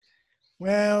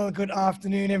Well, good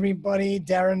afternoon, everybody.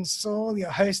 Darren Saul,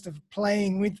 your host of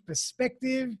Playing with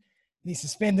Perspective, the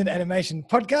Suspended Animation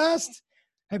Podcast.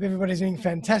 Hope everybody's doing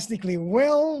fantastically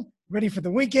well. Ready for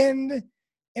the weekend.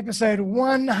 Episode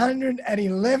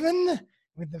 111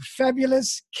 with the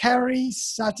fabulous Carrie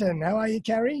Sutton. How are you,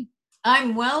 Carrie?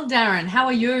 I'm well, Darren. How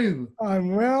are you?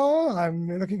 I'm well. I'm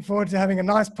looking forward to having a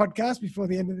nice podcast before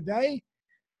the end of the day.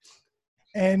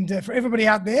 And for everybody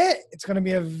out there, it's going to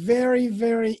be a very,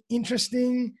 very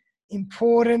interesting,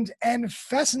 important, and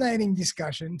fascinating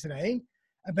discussion today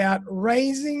about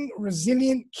raising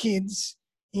resilient kids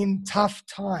in tough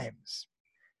times.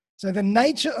 So the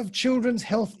nature of children's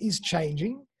health is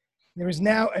changing. There is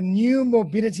now a new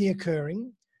morbidity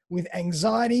occurring with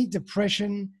anxiety,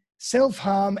 depression,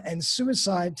 self-harm, and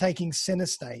suicide taking center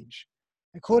stage.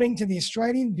 According to the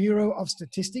Australian Bureau of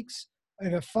Statistics,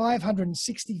 over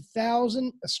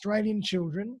 560,000 Australian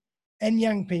children and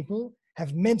young people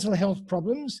have mental health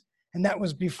problems, and that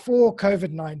was before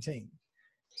COVID-19.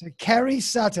 So Carrie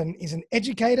Sutton is an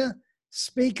educator,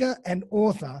 speaker, and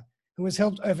author who has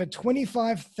helped over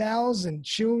 25,000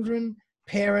 children,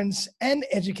 parents, and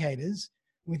educators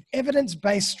with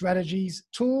evidence-based strategies,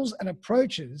 tools, and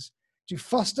approaches to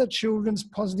foster children's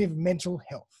positive mental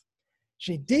health.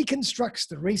 She deconstructs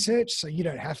the research so you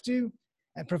don't have to,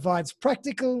 and provides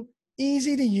practical,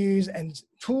 easy to use and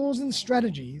tools and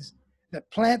strategies that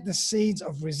plant the seeds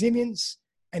of resilience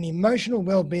and emotional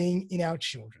well-being in our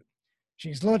children.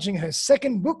 She's launching her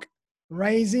second book,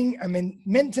 Raising a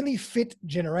Mentally Fit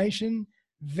Generation,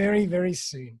 very, very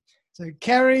soon. So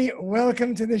Carrie,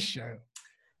 welcome to the show.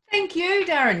 Thank you,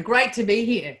 Darren. Great to be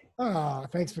here.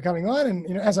 Thanks for coming on.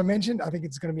 And as I mentioned, I think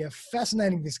it's going to be a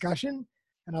fascinating discussion,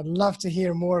 and I'd love to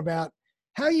hear more about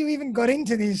how you even got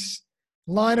into this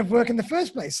line of work in the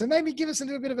first place. So maybe give us a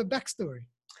little bit of a backstory.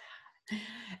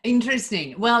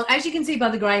 Interesting. Well, as you can see by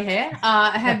the grey hair,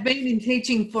 I have been in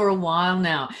teaching for a while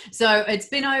now. So it's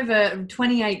been over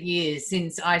 28 years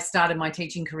since I started my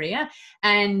teaching career.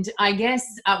 And I guess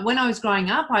when I was growing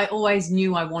up, I always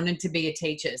knew I wanted to be a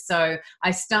teacher. So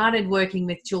I started working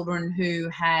with children who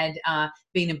had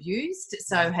been abused,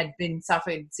 so had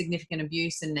suffered significant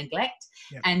abuse and neglect,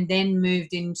 and then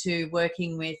moved into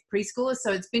working with preschoolers.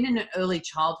 So it's been an early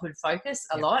childhood focus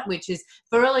a lot, which is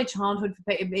for early childhood,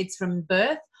 it's from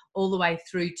birth all the way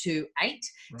through to 8. Right.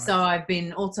 So I've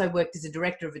been also worked as a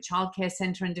director of a childcare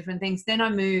centre and different things. Then I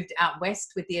moved out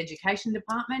west with the education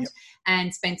department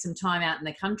and spent some time out in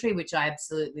the country, which I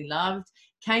absolutely loved.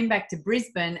 Came back to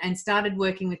Brisbane and started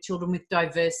working with children with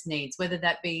diverse needs, whether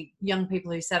that be young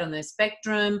people who sat on the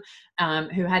spectrum,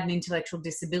 who had an intellectual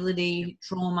disability,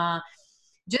 trauma,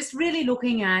 just really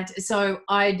looking at, so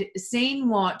I'd seen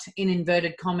what, in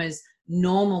inverted commas,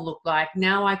 normal looked like.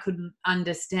 Now I could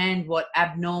understand what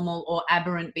abnormal or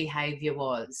aberrant behavior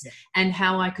was and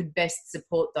how I could best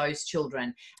support those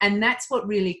children. And that's what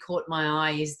really caught my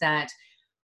eye, is that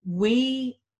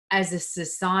we as a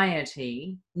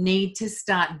society need to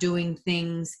start doing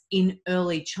things in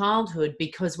early childhood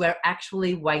because we're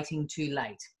actually waiting too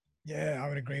late. Yeah, I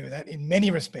would agree with that in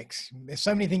many respects. There's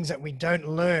so many things that we don't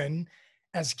learn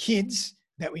as kids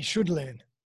that we should learn.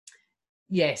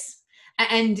 Yes.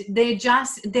 And they're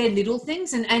little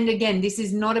things. And again, this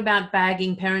is not about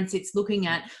bagging parents. It's looking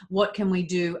at what can we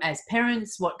do as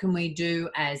parents? What can we do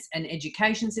as an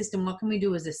education system? What can we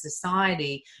do as a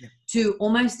society to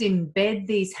almost embed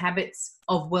these habits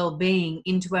of well-being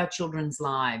into our children's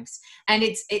lives? And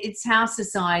it's how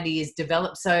society is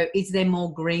developed. So is there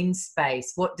more green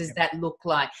space? What does that look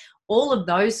like? All of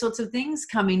those sorts of things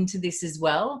come into this as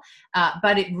well.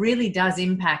 But it really does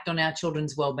impact on our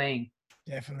children's well-being.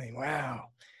 Definitely. Wow.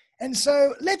 And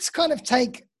so let's kind of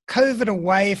take COVID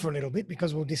away for a little bit,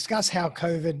 because we'll discuss how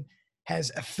COVID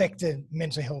has affected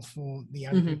mental health for the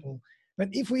young people. But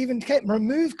if we even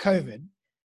remove COVID,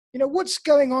 what's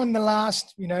going on in the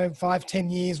last,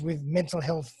 5-10 years with mental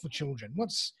health for children?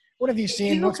 What have you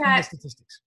seen? What's been the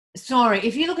statistics?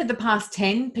 If you look at the past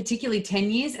 10, particularly 10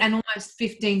 years and almost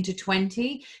 15 to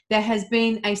 20, there has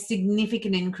been a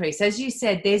significant increase. As you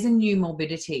said, there's a new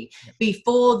morbidity.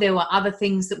 Before, there were other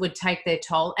things that would take their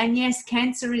toll. And yes,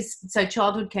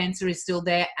 childhood cancer is still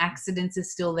there, accidents are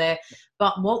still there.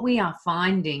 But what we are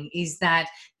finding is that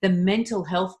the mental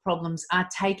health problems are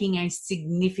taking a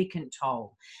significant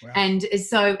toll. Wow. And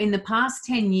so in the past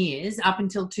 10 years, up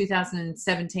until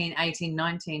 2017, 18,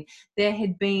 19, there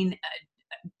had been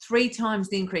 3 times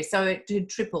the increase. So it had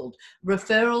tripled.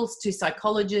 Referrals to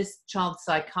psychologists, child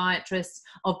psychiatrists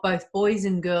of both boys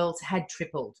and girls had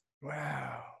tripled.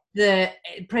 Wow. the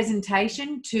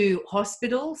presentation to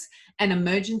hospitals and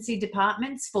emergency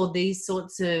departments for these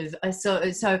sorts of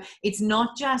so it's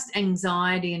not just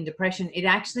anxiety and depression. It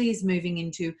actually is moving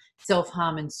into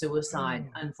self-harm and suicide,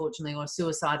 unfortunately, or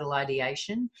suicidal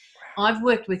ideation. I've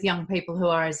worked with young people who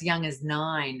are as young as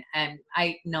 9 and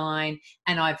 8, 9,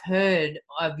 and I've heard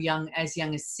of as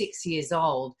young as 6 years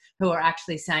old who are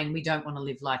actually saying, we don't want to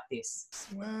live like this.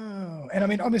 Wow. And I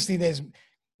mean, obviously there's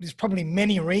probably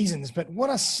many reasons, but what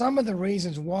are some of the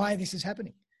reasons why this is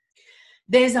happening?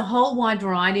 There's a whole wide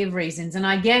variety of reasons. And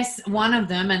I guess one of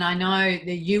them, and I know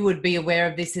that you would be aware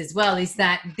of this as well, is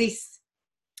that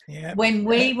when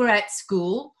we were at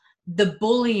school, the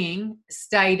bullying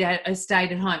stayed at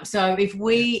home. So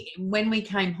when we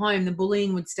came home, the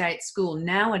bullying would stay at school.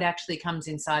 Now it actually comes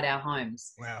inside our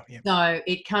homes. Wow. Yep. So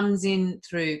it comes in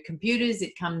through computers,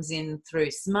 it comes in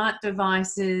through smart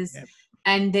devices,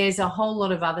 and there's a whole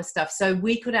lot of other stuff. So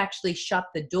we could actually shut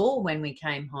the door when we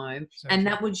came home, and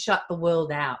that would shut the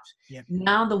world out. Yep.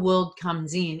 Now the world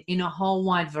comes in a whole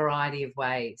wide variety of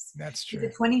ways. That's true.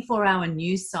 It's a 24-hour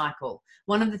news cycle.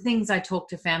 One of the things I talk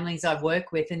to families I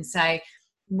work with and say,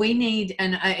 we need,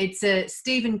 and it's a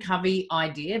Stephen Covey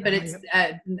idea, but it's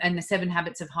and the 7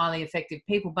 Habits of Highly Effective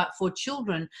People. But for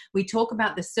children, we talk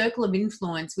about the circle of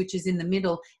influence, which is in the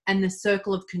middle, and the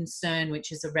circle of concern,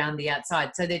 which is around the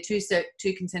outside. So they're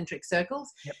two concentric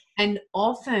circles. Yep. And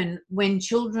often when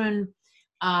children,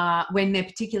 when they're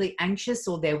particularly anxious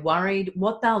or they're worried,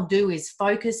 what they'll do is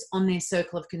focus on their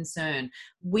circle of concern.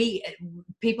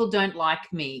 People don't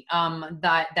like me.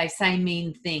 They say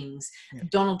mean things. Yeah.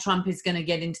 Donald Trump is going to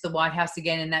get into the White House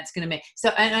again, and that's going to be so.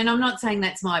 And I'm not saying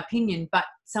that's my opinion, but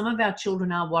some of our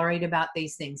children are worried about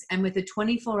these things. And with a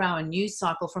 24-hour news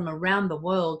cycle from around the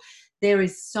world, there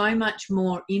is so much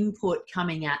more input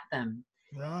coming at them.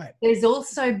 Right. There's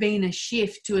also been a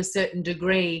shift to a certain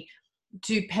degree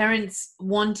to parents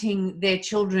wanting their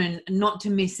children not to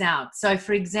miss out. So,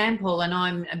 for example, and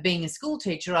I'm being a school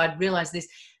teacher, I'd realised this,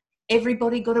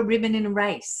 everybody got a ribbon in a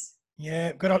race.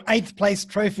 Yeah, got on 8th place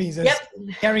trophies, as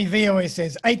Gary Vee always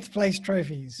says, 8th place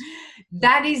trophies.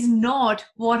 That is not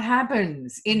what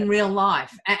happens in real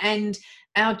life. And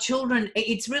our children,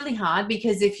 it's really hard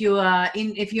because if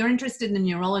you're interested in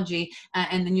neurology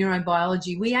and the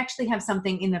neurobiology, we actually have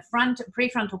something in the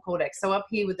prefrontal cortex. So up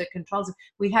here with the controls,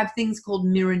 we have things called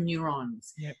mirror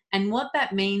neurons. Yep. And what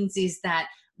that means is that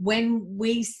when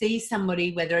we see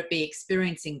somebody, whether it be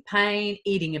experiencing pain,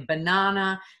 eating a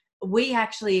banana, we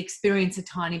actually experience a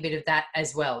tiny bit of that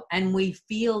as well. And we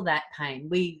feel that pain.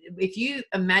 If you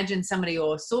imagine somebody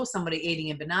or saw somebody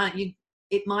eating a banana,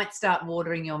 it might start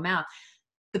watering your mouth.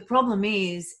 The problem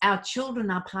is our children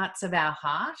are parts of our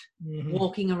heart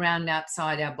walking around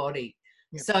outside our body.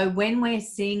 Yep. So when we're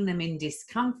seeing them in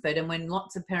discomfort, and when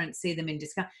lots of parents see them in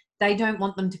discomfort, they don't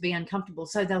want them to be uncomfortable.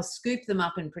 So they'll scoop them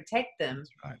up and protect them.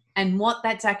 That's right. And what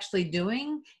that's actually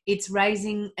doing, it's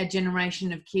raising a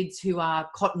generation of kids who are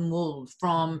cotton wool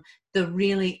from the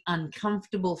really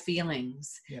uncomfortable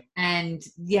feelings. Yep. And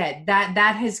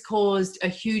that has caused a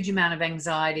huge amount of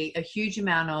anxiety, a huge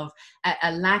amount of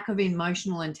a lack of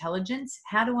emotional intelligence.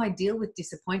 How do I deal with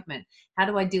disappointment? How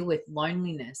do I deal with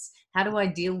loneliness? How do I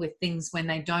deal with things when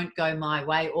they don't go my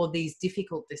way, or these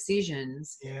difficult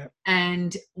decisions? Yeah.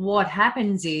 And what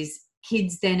happens is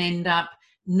kids then end up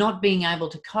not being able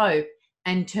to cope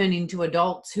and turn into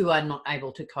adults who are not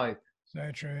able to cope. So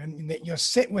true. And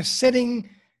that we're setting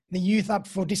the youth up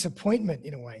for disappointment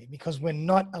in a way, because we're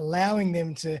not allowing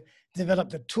them to develop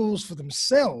the tools for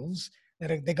themselves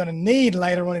that they're going to need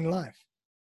later on in life.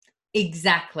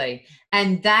 Exactly.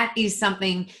 And that is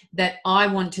something that I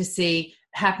want to see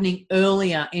happening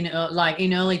earlier in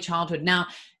early childhood. Now,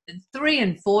 3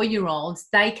 and 4-year-olds,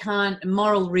 they can't,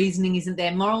 moral reasoning isn't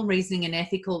there. Moral reasoning and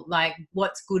ethical, like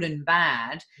what's good and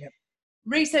bad. Yep.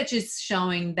 Research is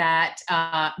showing that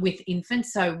with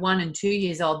infants, so 1 and 2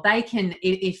 years old, they can,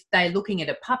 if they're looking at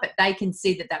a puppet, they can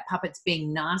see that puppet's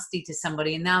being nasty to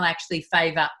somebody, and they'll actually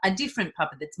favour a different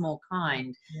puppet that's more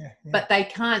kind. Yeah. But they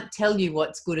can't tell you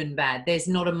what's good and bad. There's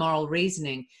not a moral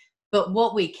reasoning. But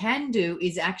what we can do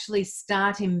is actually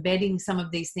start embedding some of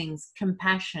these things: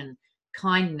 compassion,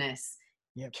 kindness,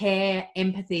 care,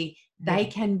 empathy. They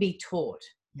can be taught.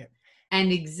 And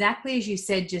exactly as you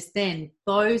said just then,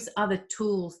 those are the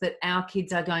tools that our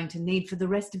kids are going to need for the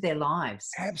rest of their lives.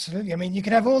 Absolutely. I mean, you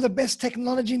can have all the best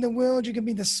technology in the world. You can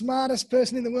be the smartest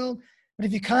person in the world. But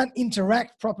if you can't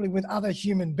interact properly with other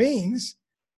human beings,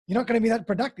 you're not going to be that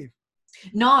productive.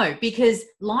 No, because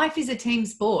life is a team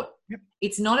sport. Yep.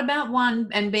 It's not about one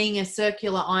and being a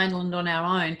circular island on our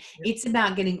own. Yep. It's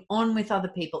about getting on with other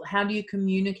people. How do you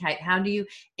communicate? How do you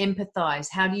empathize?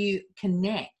 How do you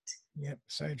connect? Yep,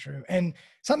 so true. And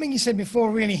something you said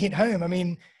before really hit home. I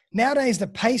mean, nowadays the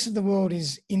pace of the world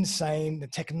is insane. The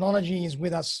technology is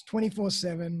with us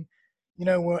 24/7. You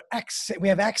know, we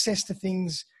have access to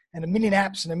things and a million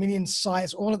apps and a million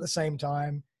sites all at the same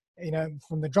time, you know,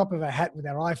 from the drop of a hat with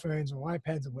our iPhones or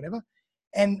iPads or whatever.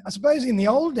 And I suppose in the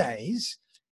old days,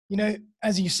 you know,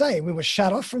 as you say, we were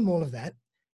shut off from all of that.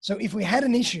 So if we had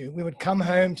an issue, we would come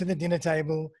home to the dinner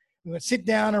table, we would sit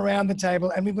down around the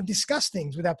table and we would discuss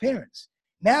things with our parents.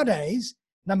 Nowadays,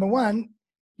 number one,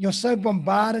 you're so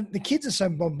bombarded, the kids are so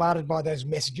bombarded by those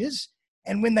messages.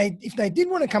 And if they did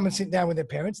want to come and sit down with their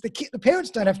parents, the parents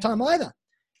don't have time either.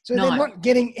 So No. they're not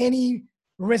getting any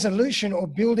resolution or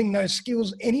building those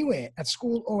skills anywhere at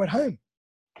school or at home.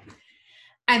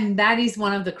 And that is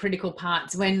one of the critical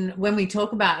parts when we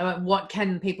talk about what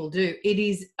can people do. It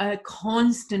is a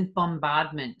constant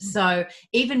bombardment. So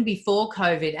even before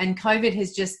COVID, and COVID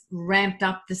has just ramped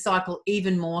up the cycle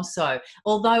even more so.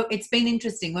 Although it's been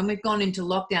interesting when we've gone into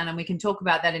lockdown, and we can talk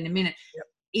about that in a minute. Yep.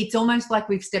 It's almost like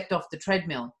we've stepped off the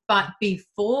treadmill. But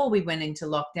before we went into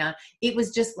lockdown, it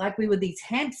was just like we were these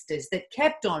hamsters that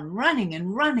kept on running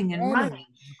and running and running.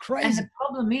 Crazy. And the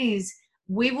problem is,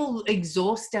 we will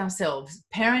exhaust ourselves.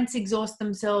 Parents exhaust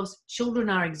themselves. Children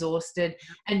are exhausted.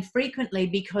 And frequently,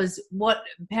 because what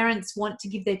parents want to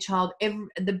give their child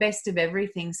the best of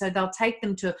everything. So they'll take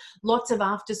them to lots of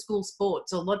after school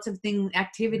sports or lots of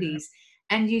activities.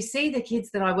 Yeah. And you see the kids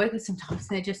that I work with sometimes,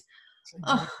 they're just,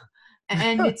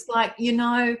 and it's like, you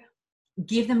know,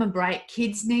 give them a break.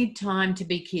 Kids need time to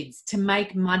be kids, to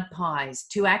make mud pies,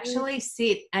 to actually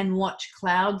sit and watch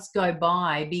clouds go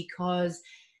by, because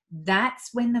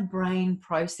that's when the brain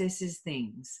processes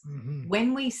things. Mm-hmm.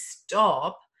 When we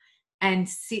stop and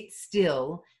sit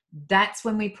still, that's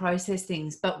when we process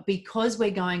things. But because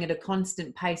we're going at a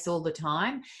constant pace all the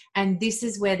time, and this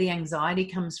is where the anxiety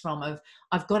comes from of,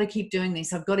 I've got to keep doing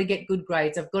this. I've got to get good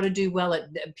grades. I've got to do well at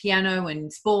piano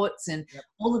and sports and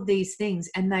all of these things.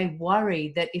 And they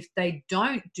worry that if they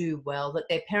don't do well, that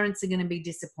their parents are going to be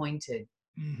disappointed.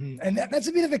 Mm-hmm. And that's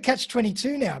a bit of a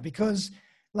catch-22 now, because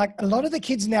like a lot of the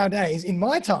kids nowadays, in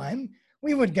my time,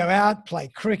 we would go out, play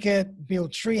cricket,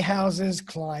 build tree houses,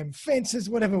 climb fences,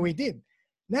 whatever we did.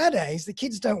 Nowadays, the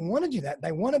kids don't want to do that.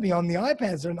 They want to be on the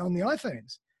iPads and on the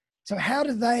iPhones. So how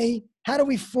do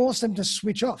we force them to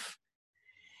switch off?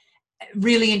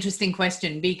 Really interesting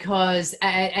question, because,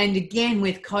 and again,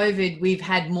 with COVID, we've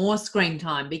had more screen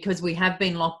time because we have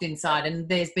been locked inside and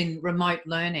there's been remote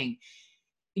learning.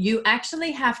 You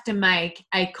actually have to make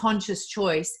a conscious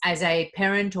choice as a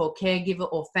parent or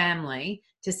caregiver or family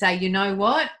to say, you know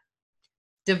what?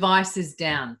 Devices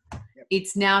down. Yep.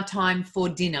 It's now time for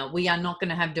dinner. We are not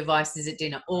going to have devices at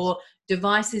dinner. Or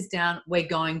devices down, we're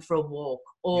going for a walk.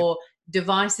 Or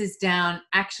devices down,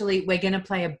 actually, we're going to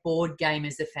play a board game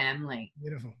as a family.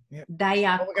 Beautiful. Yep. They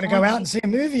are. Or we're going to go out and see a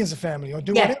movie as a family or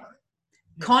do whatever.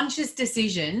 Conscious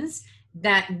decisions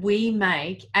that we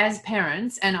make as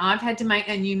parents, and I've had to make,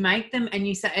 and you make them, and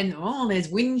you say, and there's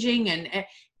whinging, and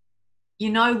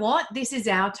you know what? This is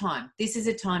our time. This is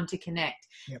a time to connect.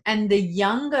 Yep. And the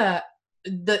younger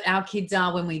that our kids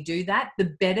are when we do that,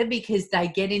 the better, because they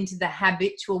get into the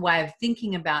habitual way of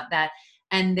thinking about that,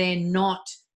 and they're not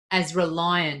as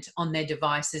reliant on their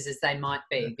devices as they might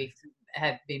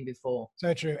have been before.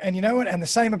 So true. And you know what? And the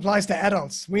same applies to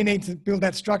adults. We need to build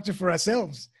that structure for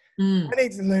ourselves. We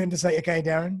need to learn to say, okay,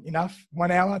 Darren, enough. 1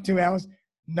 hour, 2 hours,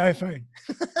 no phone.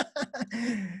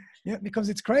 Because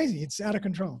it's crazy. It's out of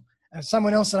control.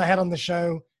 Someone else that I had on the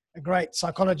show, a great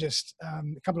psychologist,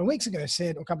 a week ago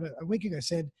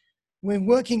said, we're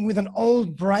working with an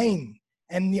old brain,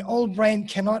 and the old brain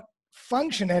cannot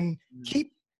function and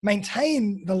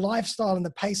maintain the lifestyle and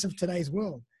the pace of today's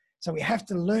world. So we have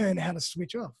to learn how to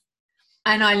switch off.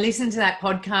 And I listened to that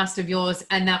podcast of yours,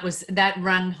 and that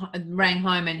rang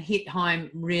home and hit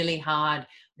home really hard.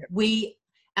 Yep.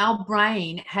 Our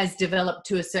brain has developed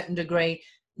to a certain degree,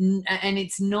 and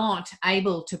it's not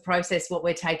able to process what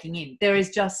we're taking in. There is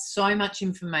just so much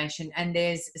information, and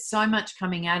there's so much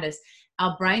coming at us.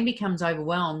 Our brain becomes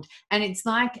overwhelmed, and it's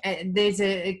like there's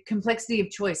a complexity of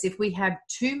choice. If we have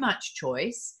too much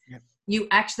choice,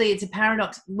 it's a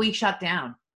paradox. We shut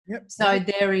down. Yep. So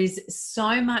there is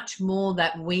so much more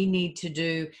that we need to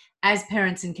do as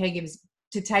parents and caregivers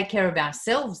to take care of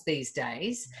ourselves these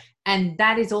days. And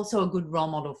that is also a good role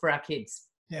model for our kids.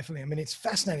 Definitely. I mean, it's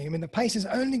fascinating. I mean, the pace is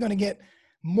only going to get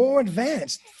more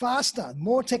advanced, faster,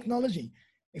 more technology.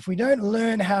 If we don't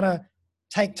learn how to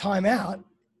take time out,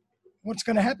 what's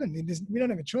going to happen? We don't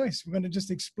have a choice. We're going to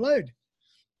just explode.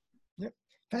 Yep.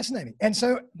 Fascinating. And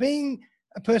so being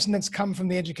a person that's come from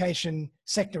the education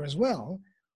sector as well,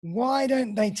 why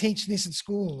don't they teach this at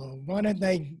school? Or why don't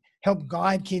they help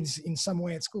guide kids in some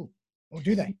way at school? Or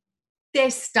do they? They're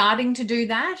starting to do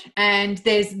that, and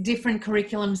there's different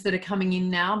curriculums that are coming in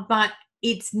now, but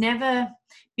it's never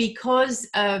because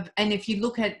of, and if you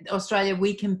look at Australia,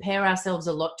 we compare ourselves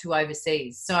a lot to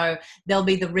overseas. So there'll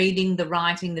be the reading, the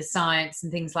writing, the science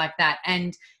and things like that.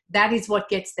 And that is what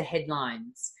gets the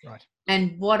headlines. Right.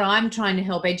 And what I'm trying to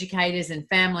help educators and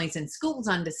families and schools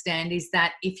understand is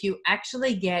that if you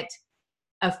actually get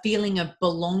a feeling of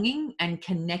belonging and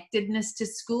connectedness to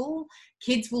school,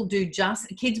 kids will do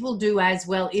as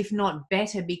well, if not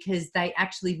better, because they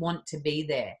actually want to be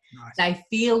there. Nice. They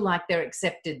feel like they're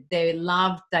accepted, they're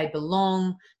loved, they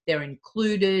belong, they're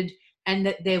included, and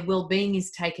that their well-being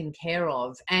is taken care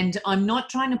of. And I'm not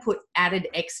trying to put added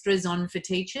extras on for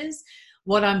teachers.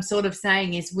 What I'm sort of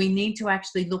saying is we need to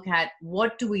actually look at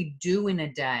what do we do in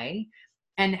a day,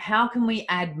 and how can we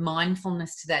add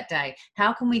mindfulness to that day?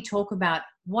 How can we talk about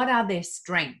what are their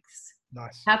strengths?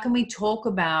 Nice. How can we talk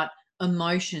about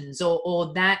emotions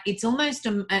or that? It's almost,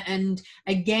 and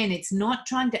again, it's not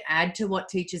trying to add to what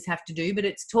teachers have to do, but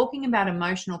it's talking about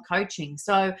emotional coaching.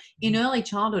 So in early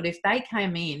childhood, if they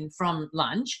came in from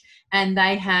lunch and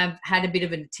they have had a bit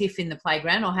of a tiff in the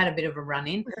playground or had a bit of a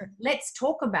run-in, let's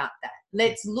talk about that.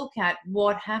 Let's look at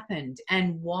what happened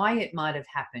and why it might have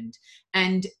happened.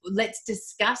 And let's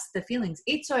discuss the feelings.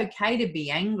 It's okay to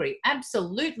be angry.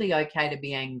 Absolutely okay to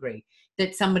be angry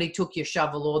that somebody took your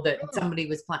shovel or that somebody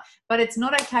was playing. But it's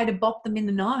not okay to bop them in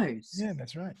the nose. Yeah,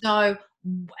 that's right. So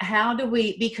how do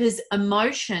we, because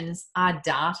emotions are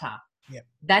data. Yep.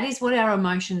 That is what our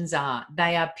emotions are.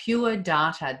 They are pure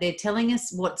data. They're telling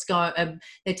us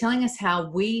they're telling us how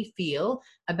we feel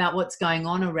about what's going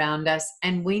on around us,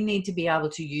 and we need to be able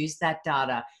to use that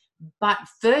data. But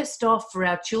first off, for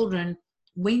our children,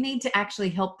 we need to actually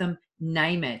help them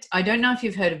name it. I don't know if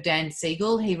you've heard of Dan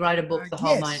Siegel. He wrote a book, The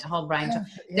Whole Brain.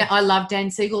 Yes. I love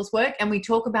Dan Siegel's work, and we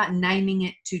talk about naming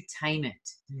it to tame it.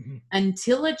 Mm-hmm.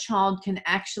 Until a child can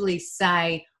actually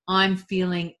say, I'm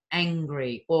feeling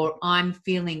angry, or I'm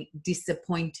feeling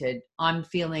disappointed, I'm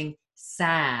feeling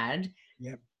sad.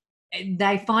 Yep.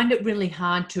 They find it really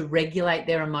hard to regulate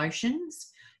their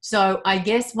emotions. So I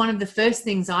guess one of the first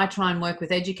things I try and work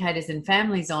with educators and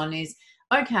families on is,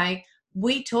 okay,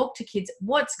 we talk to kids,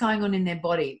 what's going on in their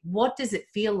body? What does it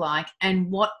feel like? And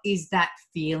what is that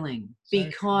feeling?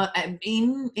 Because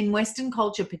in Western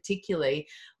culture particularly,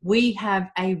 we have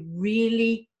a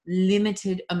really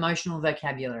limited emotional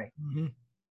vocabulary. Mm-hmm.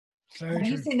 So have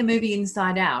you seen the movie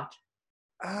Inside Out?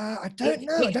 I don't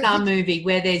know. It's a movie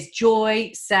where there's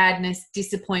joy, sadness,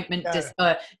 disappointment,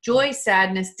 joy,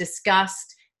 sadness,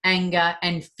 disgust, anger,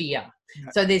 and fear.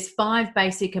 No. So there's 5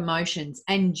 basic emotions,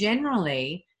 and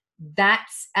generally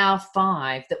that's our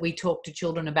 5 that we talk to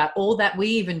children about, or that we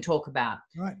even talk about.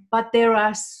 Right. But there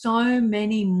are so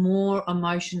many more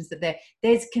emotions that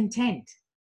there's content,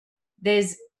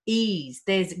 there's ease,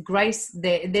 there's grace,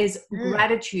 there's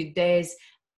gratitude, there's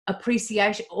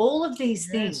appreciation, all of these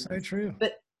things. So true.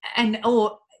 But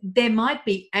or there might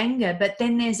be anger, but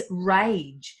then there's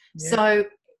rage. Yeah. So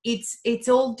it's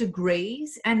all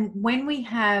degrees. And when we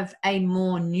have a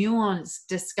more nuanced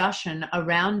discussion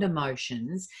around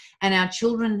emotions, and our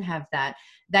children have that,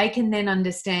 they can then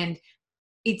understand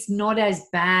it's not as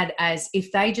bad as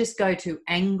if they just go to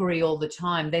angry all the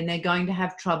time, then they're going to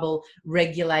have trouble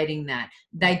regulating that.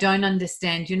 They don't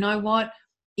understand, you know what?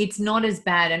 It's not as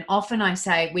bad. And often I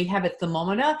say we have a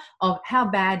thermometer of how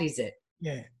bad is it?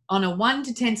 Yeah. On a 1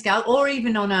 to 10 scale, or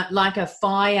even on a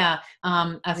fire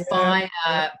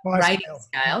rating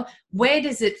scale, where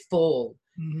does it fall?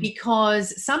 Mm-hmm.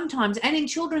 Because sometimes, and in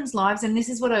children's lives, and this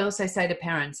is what I also say to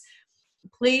parents,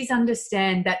 please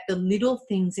understand that the little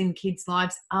things in kids'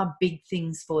 lives are big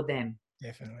things for them.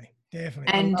 Definitely.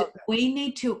 And we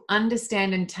need to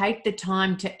understand and take the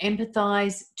time to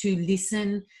empathize, to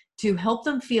listen, to help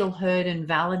them feel heard and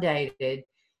validated.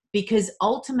 Because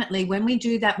ultimately, when we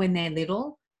do that when they're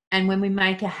little, and when we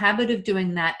make a habit of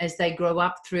doing that as they grow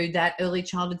up through that early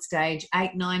childhood stage,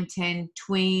 8, 9, 10,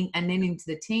 tween, and then into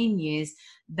the teen years,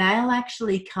 they'll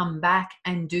actually come back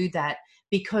and do that,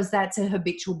 because that's a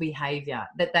habitual behavior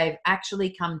that they've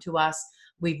actually come to us.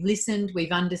 We've listened,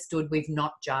 we've understood, we've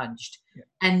not judged. Yeah.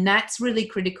 And that's really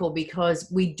critical,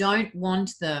 because we don't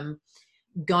want them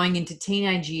going into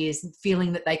teenage years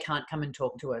feeling that they can't come and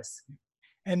talk to us.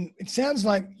 And it sounds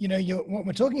like, what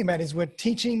we're talking about is we're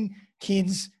teaching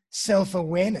kids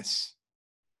self-awareness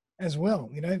as well,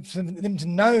 for them to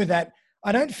know that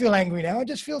I don't feel angry now, I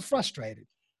just feel frustrated.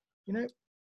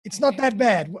 It's not that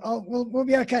bad. We'll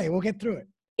be okay. We'll get through it.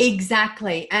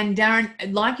 Exactly. And Darren,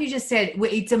 like you just said,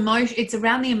 it's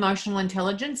around the emotional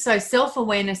intelligence. So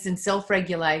self-awareness and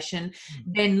self-regulation,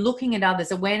 then looking at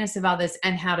others, awareness of others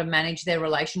and how to manage their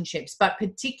relationships. But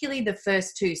particularly the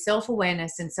first two,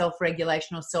 self-awareness and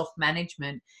self-regulation or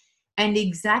self-management. And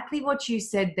exactly what you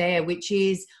said there, which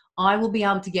is, I will be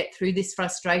able to get through this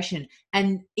frustration.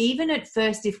 And even at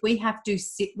first, if we have to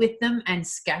sit with them and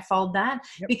scaffold that,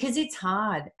 because it's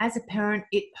hard. As a parent,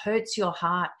 it hurts your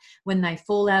heart when they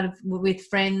fall out with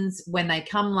friends, when they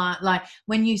come like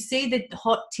when you see the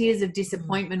hot tears of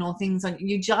disappointment or things like,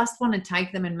 you just want to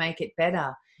take them and make it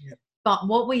better. But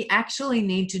what we actually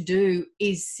need to do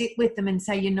is sit with them and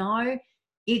say,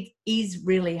 it is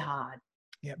really hard.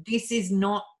 This is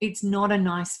not, it's not a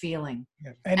nice feeling.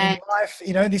 And in life,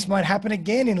 this might happen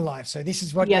again in life. So this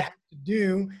is what you have to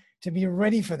do to be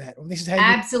ready for that. Well, this is how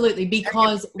absolutely,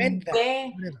 because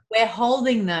we're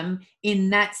holding them in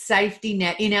that safety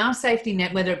net, in our safety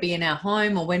net, whether it be in our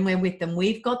home or when we're with them,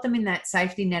 we've got them in that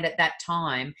safety net at that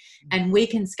time, and we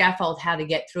can scaffold how to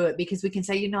get through it, because we can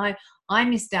say, I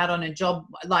missed out on a job.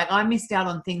 Like I missed out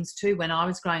on things too when I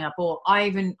was growing up, or I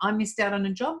missed out on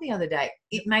a job the other day.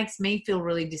 It makes me feel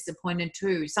really disappointed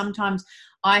too. Sometimes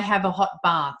I have a hot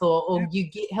bath, or you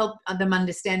help them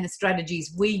understand the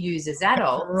strategies we use as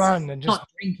adults. Run and just not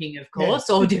drinking, of course,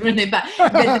 or different,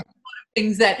 but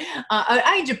things that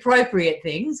are age appropriate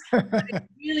things. But it's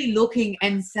really looking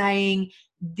and saying,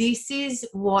 this is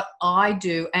what I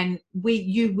do, and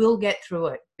you will get through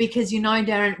it. Because,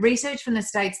 Darren, research from the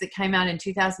States that came out in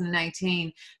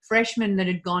 2018, freshmen that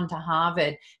had gone to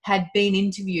Harvard had been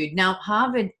interviewed. Now,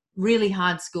 Harvard, really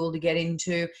hard school to get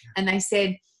into, and they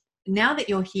said, now that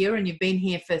you're here and you've been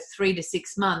here for 3 to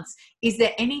 6 months, is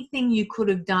there anything you could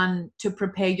have done to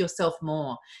prepare yourself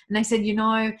more? And they said,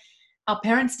 our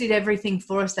parents did everything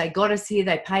for us. They got us here.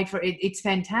 They paid for it. It's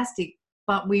fantastic.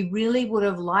 But we really would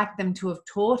have liked them to have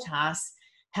taught us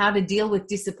how to deal with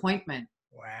disappointment,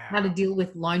 how to deal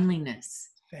with loneliness,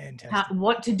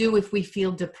 what to do if we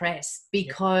feel depressed,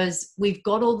 because we've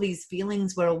got all these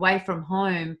feelings. We're away from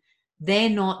home. They're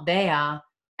not there,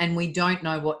 and we don't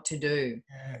know what to do.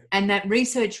 And that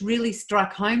research really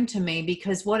struck home to me,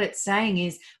 because what it's saying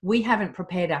is we haven't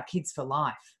prepared our kids for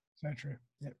life. So true.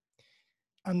 Yep.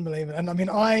 Unbelievable. And I mean,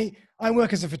 I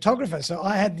work as a photographer, so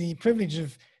I had the privilege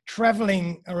of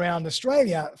traveling around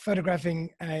Australia photographing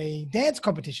a dance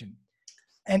competition.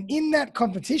 And in that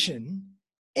competition,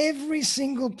 every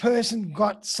single person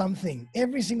got something.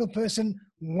 Every single person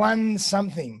won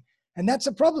something. And that's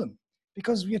a problem,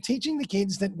 because you're teaching the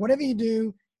kids that whatever you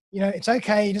do, it's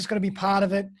okay. You just got to be part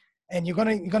of it. And you're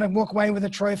going to walk away with a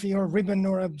trophy or a ribbon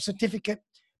or a certificate,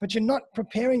 but you're not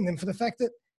preparing them for the fact that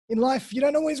in life, you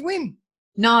don't always win.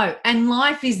 No, and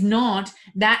life is not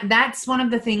that. That's one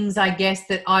of the things, I guess,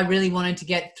 that I really wanted to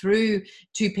get through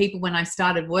to people when I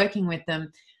started working with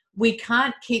them. We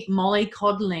can't keep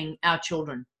mollycoddling our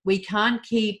children. We can't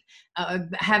keep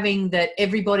having that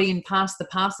everybody in Pass the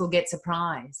Parcel gets a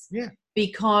prize.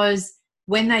 Because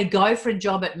when they go for a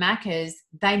job at Macca's,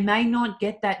 they may not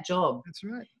get that job. That's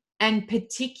right. And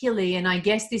particularly, and I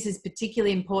guess this is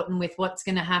particularly important with what's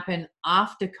going to happen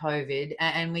after COVID,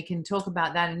 and we can talk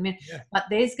about that in a minute, but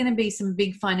there's going to be some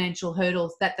big financial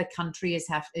hurdles that the country is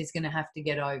going to have to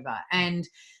get over. And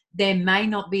there may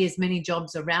not be as many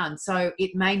jobs around. So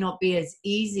it may not be as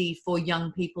easy for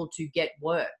young people to get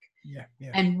work.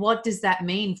 And what does that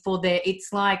mean for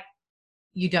it's like,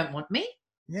 you don't want me?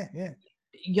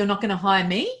 You're not going to hire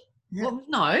me? Well,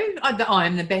 no, I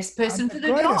am the best person for the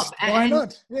job. Why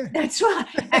not? That's right.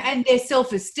 And their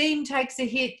self-esteem takes a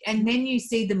hit, and then you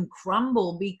see them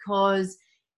crumble because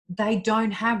they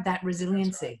don't have that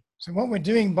resiliency. Right. So what we're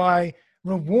doing by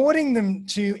rewarding them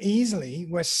too easily,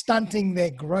 we're stunting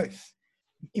their growth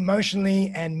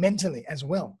emotionally and mentally as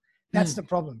well. That's the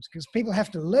problem, because people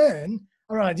have to learn,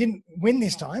 all right, I didn't win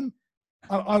this time.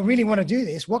 I really want to do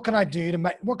this. What can I do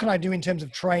what can I do in terms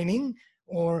of training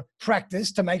or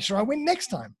practice to make sure I win next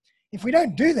time? If we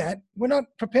don't do that, we're not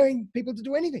preparing people to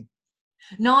do anything.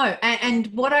 No, and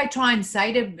what I try and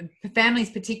say to families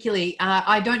particularly,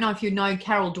 I don't know if you know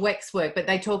Carol Dweck's work, but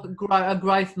they talk a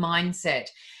growth mindset.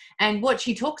 And what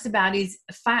she talks about is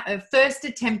first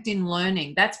attempt in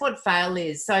learning. That's what fail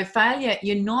is. So failure,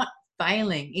 you're not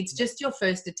failing. It's just your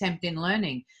first attempt in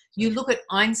learning. You look at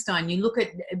Einstein, you look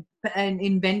at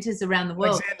inventors around the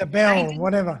world. Alexander Bell,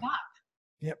 whatever.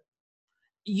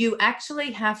 You actually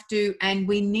have to, and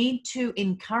we need to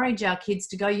encourage our kids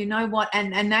to go, you know what,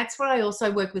 and that's what I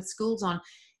also work with schools on.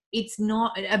 It's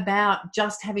not about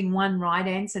just having one right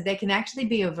answer. There can actually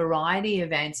be a variety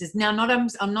of answers. Now,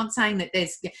 I'm not saying that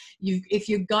if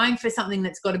you're going for something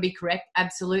that's got to be correct,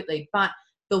 absolutely, but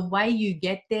the way you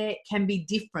get there can be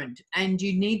different. And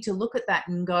you need to look at that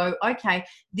and go, okay,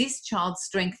 this child's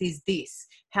strength is this.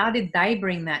 How did they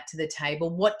bring that to the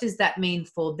table? What does that mean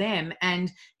for them?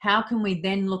 And how can we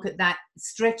then look at that,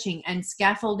 stretching and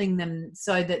scaffolding them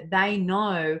so that they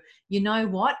know, you know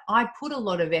what, I put a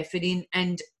lot of effort in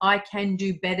and I can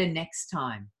do better next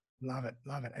time. Love it,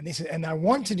 love it. And I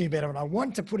want to do better, and I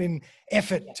want to put in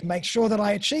effort to make sure that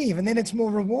I achieve. And then it's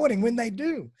more rewarding when they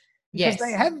do, because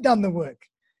they have done the work.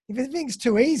 If everything's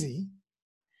too easy.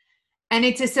 And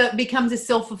it becomes a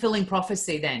self-fulfilling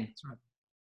prophecy then. That's right.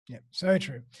 Yeah, so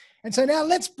true. And so now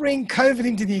let's bring COVID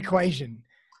into the equation.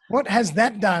 What has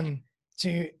that done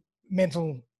to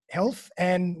mental health?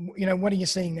 And, you know, what are you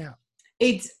seeing now?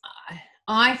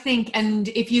 I think, and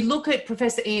if you look at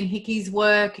Professor Ian Hickey's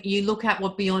work, you look at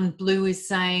what Beyond Blue is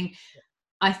saying,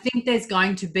 I think there's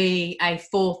going to be a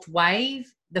fourth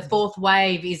wave. The fourth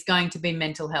wave is going to be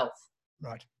mental health.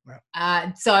 Right.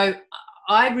 So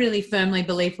I really firmly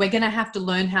believe we're going to have to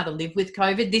learn how to live with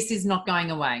COVID. This is not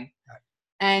going away.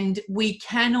 And we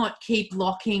cannot keep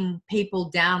locking people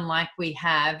down like we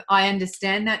have. I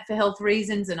understand that for health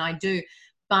reasons, and I do,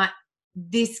 but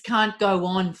this can't go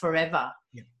on forever.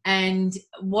 Yeah. And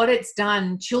what it's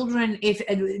done, children, if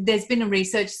there's been a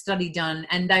research study done,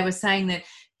 and they were saying that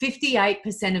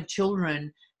 58% of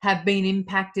children have been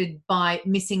impacted by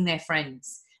missing their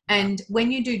friends. And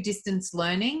when you do distance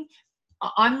learning,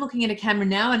 I'm looking at a camera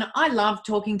now and I love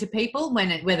talking to people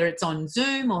whether it's on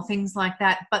Zoom or things like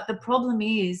that. But the problem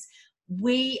is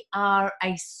we're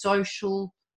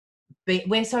social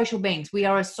beings. We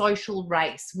are a social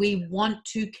race. We want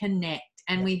to connect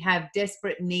and we have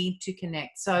desperate need to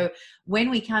connect. So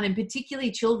when we can't, and particularly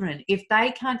children, if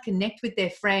they can't connect with their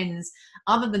friends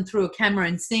other than through a camera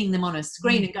and seeing them on a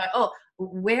screen and go, oh,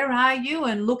 where are you?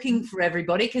 And looking for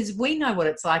everybody, because we know what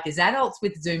it's like as adults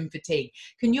with Zoom fatigue.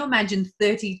 Can you imagine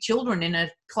 30 children in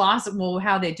a class, well,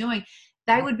 how they're doing?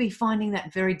 They would be finding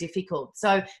that very difficult.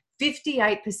 So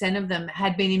 58% of them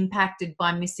had been impacted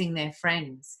by missing their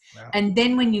friends. Wow. And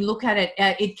then when you look at it,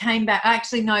 it came back.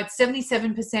 Actually, no, it's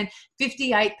 77%,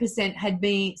 58% had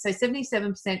been, so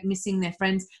 77% missing their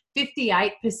friends,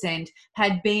 58%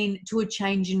 had been to a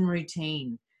change in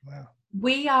routine. Wow.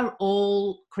 We are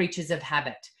all creatures of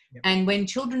habit. Yep. And when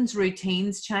children's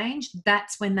routines change,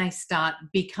 that's when they start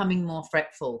becoming more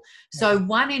fretful. Yep. So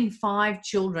 1 in 5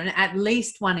 children, at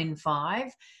least 1 in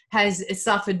 5, has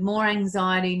suffered more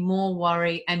anxiety, more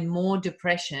worry, and more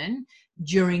depression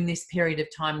during this period of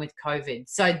time with COVID.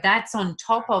 So that's on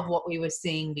top of what we were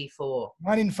seeing before.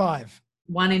 1 in 5.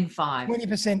 1 in 5.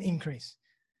 20% increase.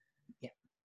 Yeah.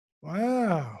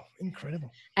 Wow.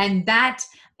 Incredible. And that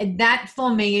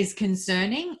for me is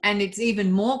concerning, and it's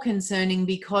even more concerning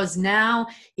because now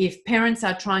if parents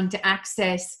are trying to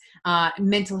access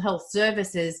mental health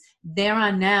services, there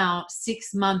are now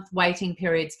 6-month waiting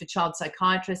periods for child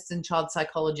psychiatrists and child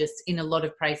psychologists in a lot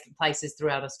of places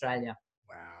throughout Australia.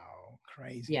 Wow,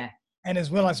 crazy. Yeah. And as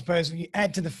well, I suppose you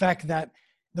add to the fact that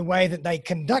the way that they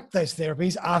conduct those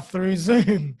therapies are through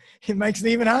Zoom. It makes it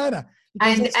even harder.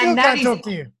 And they still can't talk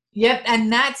to you. Yep. And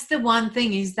that's the one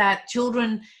thing, is that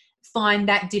children find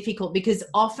that difficult, because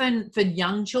often for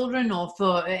young children, or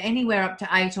for anywhere up to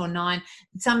 8 or 9,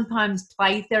 sometimes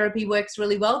play therapy works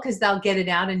really well because they'll get it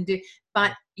out and do,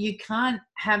 but you can't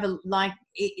have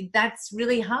that's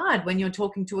really hard when you're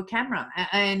talking to a camera,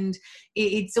 and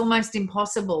it's almost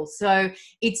impossible. So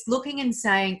it's looking and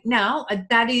saying, now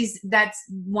that's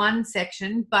one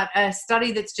section, but a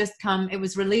study that's just come, it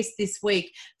was released this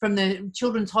week from the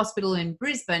Children's Hospital in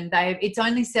Brisbane. It's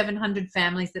only 700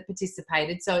 families that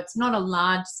participated, so it's not a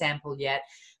large sample yet,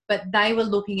 but they were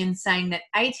looking and saying that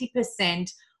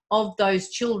 80% of those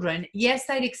children, yes,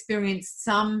 they'd experienced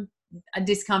some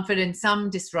discomfort and some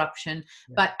disruption,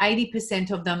 but 80%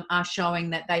 of them are showing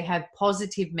that they have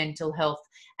positive mental health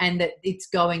and that it's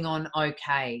going on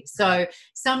okay. So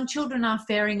some children are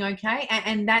faring okay,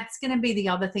 and that's going to be the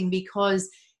other thing, because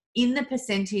in the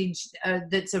percentage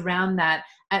that's around that,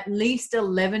 at least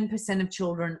 11% of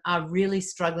children are really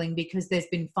struggling because there's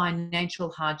been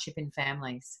financial hardship in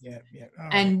families. Yeah. Oh.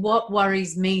 And what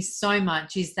worries me so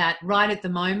much is that right at the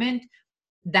moment,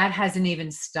 that hasn't even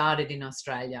started in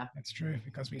Australia. That's true,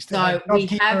 because we still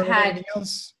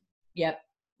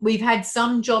we've had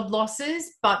some job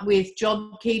losses, but with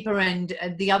JobKeeper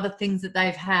and the other things that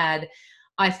they've had,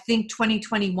 I think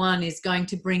 2021 is going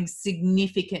to bring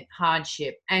significant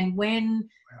hardship. And when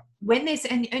there's,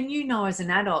 and you know, as an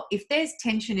adult, if there's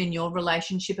tension in your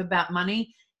relationship about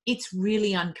money, it's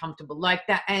really uncomfortable like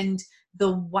that. And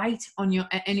the weight on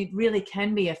and it really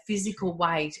can be a physical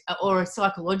weight or a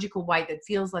psychological weight that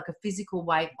feels like a physical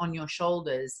weight on your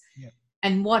shoulders. Yeah.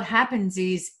 And what happens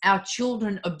is our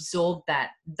children absorb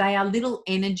that. They are little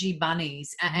energy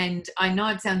bunnies. And I know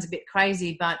it sounds a bit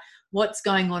crazy, but what's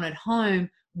going on at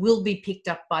home will be picked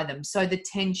up by them. So the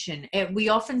tension, we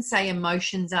often say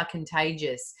emotions are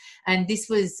contagious. And this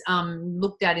was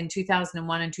looked at in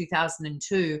 2001 and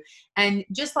 2002. And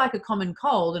just like a common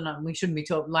cold, and we shouldn't be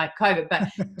talking like COVID, but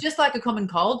just like a common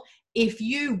cold, if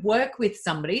you work with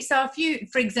somebody, so if you,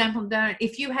 for example,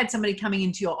 if you had somebody coming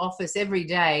into your office every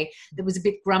day that was a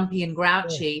bit grumpy and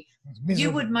grouchy,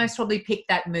 you would most probably pick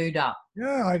that mood up.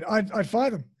 Yeah, I'd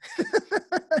fire them.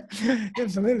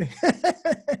 Absolutely.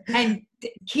 And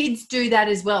kids do that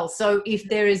as well. So if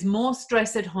there is more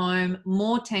stress at home,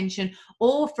 more tension,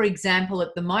 or for example,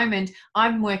 at the moment,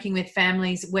 I'm working with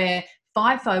families where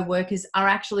FIFO workers are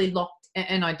actually locked,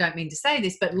 and I don't mean to say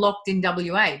this, but locked in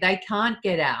WA. They can't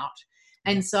get out.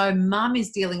 And so mum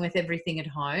is dealing with everything at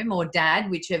home, or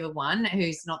dad, whichever one,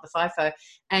 who's not the FIFO.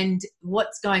 And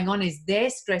what's going on is their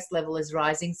stress level is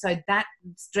rising. So that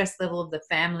stress level of the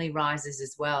family rises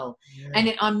as well. Yeah.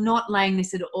 And I'm not laying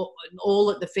this at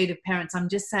all at the feet of parents. I'm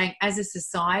just saying, as a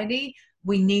society,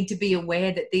 we need to be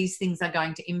aware that these things are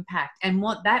going to impact. And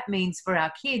what that means for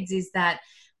our kids is that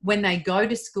when they go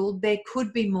to school, there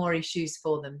could be more issues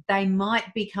for them. They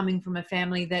might be coming from a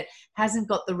family that hasn't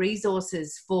got the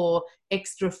resources for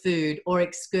extra food or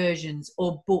excursions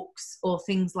or books or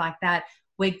things like that.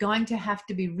 We're going to have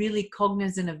to be really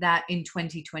cognizant of that in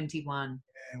 2021.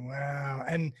 Yeah, wow.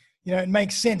 And, it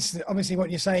makes sense that obviously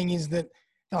what you're saying is that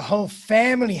the whole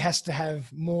family has to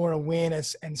have more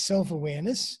awareness and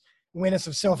self-awareness, awareness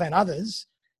of self and others,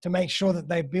 to make sure that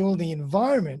they build the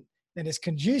environment that is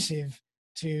conducive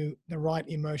to the right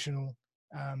emotional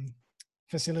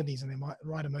facilities and the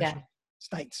right emotional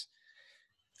states.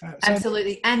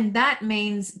 Absolutely. And that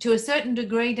means, to a certain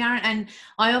degree, Darren, and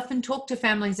I often talk to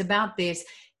families about this,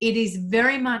 it is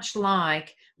very much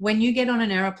like when you get on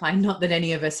an aeroplane, not that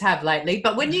any of us have lately,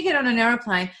 but when you get on an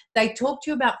aeroplane, they talk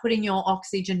to you about putting your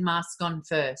oxygen mask on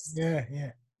first. Yeah.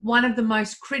 One of the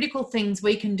most critical things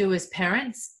we can do as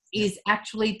parents is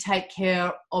actually take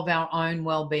care of our own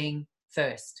well-being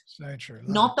first. So true.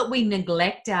 Not that we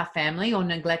neglect our family or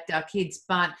neglect our kids,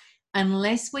 but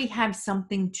unless we have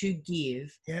something to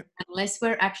give, unless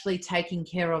we're actually taking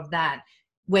care of that,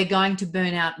 we're going to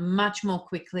burn out much more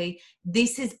quickly.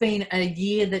 This has been a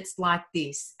year that's like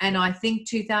this. And I think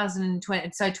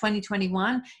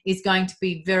 2021 is going to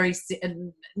be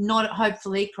not,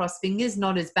 hopefully, cross fingers,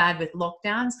 not as bad with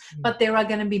lockdowns, but there are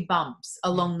going to be bumps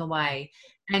along the way.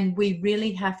 And we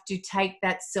really have to take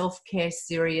that self-care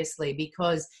seriously,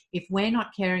 because if we're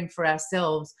not caring for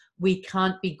ourselves, we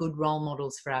can't be good role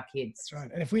models for our kids. That's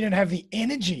right. And if we don't have the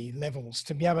energy levels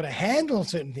to be able to handle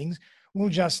certain things, we'll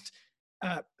just,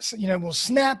 we'll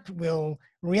snap, we'll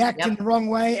react in the wrong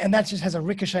way, and that just has a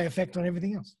ricochet effect on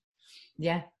everything else.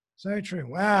 Yeah. So true.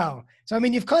 Wow. So,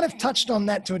 you've kind of touched on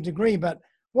that to a degree, but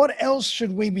what else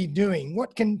should we be doing?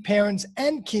 What can parents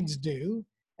and kids do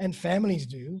and families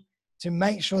do to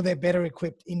make sure they're better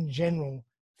equipped in general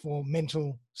for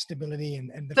mental stability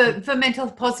and for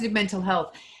positive mental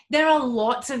health? There are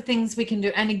lots of things we can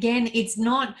do. And again, it's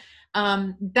not,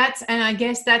 and I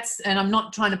guess and I'm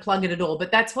not trying to plug it at all,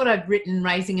 but that's what I've written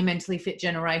Raising a Mentally Fit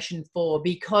Generation for,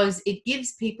 because it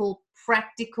gives people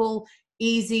practical,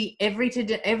 easy,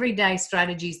 everyday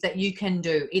strategies that you can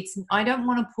do. I don't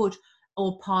want to put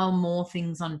or pile more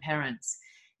things on parents.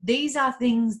 These are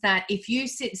things that if you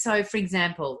so for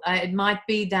example, it might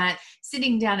be that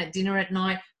sitting down at dinner at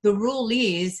night, the rule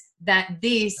is that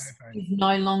this is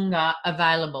no longer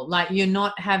available. Like, you're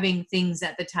not having things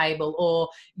at the table, or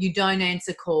you don't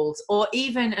answer calls, or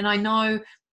even, and I know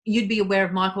you'd be aware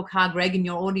of Michael Carr-Gregg, and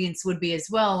your audience would be as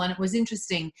well. And it was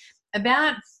interesting.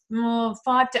 About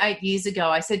 5 to 8 years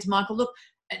ago, I said to Michael, look,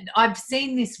 I've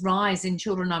seen this rise in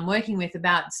children I'm working with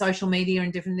about social media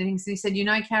and different things. And he said,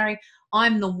 Carrie,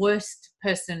 I'm the worst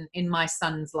person in my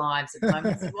son's lives at the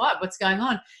moment. I said, what? What's going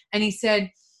on? And he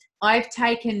said, I've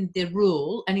taken the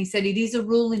rule, and he said, it is a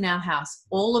rule in our house.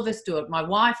 All of us do it. My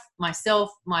wife,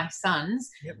 myself, my sons,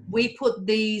 we put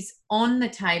these on the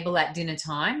table at dinner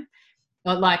time,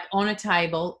 like on a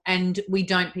table, and we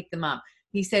don't pick them up.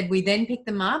 He said, we then pick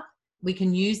them up. We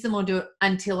can use them or do it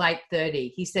until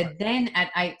 8:30. He said, then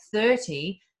at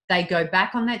 8:30, they go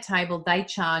back on that table, they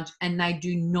charge, and they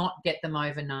do not get them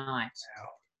overnight. Wow.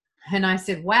 And I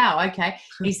said, wow, okay.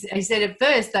 He said at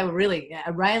first they were really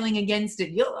railing against it.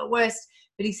 You're the worst.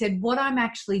 But he said, what I'm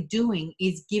actually doing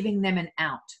is giving them an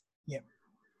out. Yep.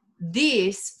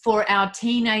 This, for our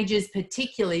teenagers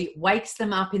particularly, wakes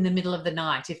them up in the middle of the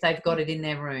night if they've got it in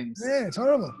their rooms. Yeah, it's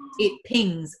horrible. It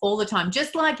pings all the time.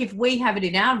 Just like if we have it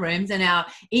in our rooms and our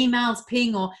emails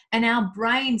ping, and our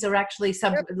brains are actually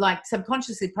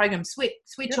subconsciously programmed,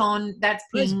 switch on, that's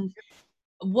pinged.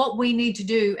 What we need to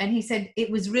do, and he said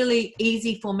it was really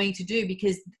easy for me to do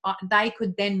because they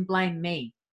could then blame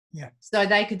me. Yeah. So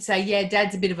they could say, yeah,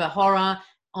 Dad's a bit of a horror.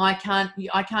 I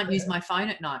can't use my phone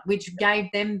at night, which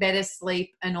gave them better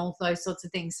sleep and all those sorts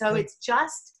of things. So it's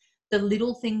just the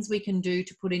little things we can do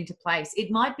to put into place.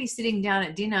 It might be sitting down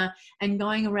at dinner and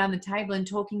going around the table and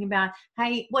talking about,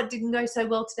 hey, what didn't go so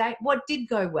well today? What did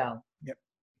go well? Yep.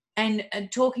 And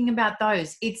talking about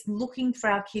those. It's looking for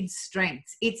our kids'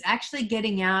 strengths. It's actually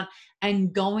getting out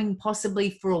and going possibly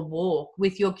for a walk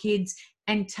with your kids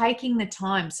and taking the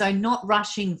time. So not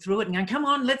rushing through it and going, come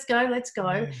on, let's go.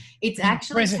 Yeah. It's being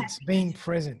actually being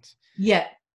present. Yeah,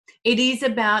 it is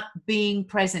about being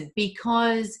present,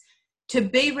 because to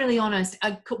be really honest,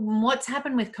 what's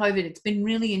happened with COVID, it's been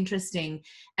really interesting.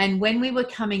 And when we were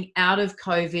coming out of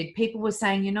COVID, people were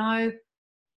saying, you know,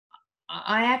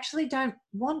 I actually don't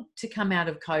want to come out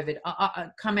of COVID,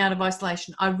 come out of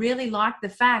isolation. I really like the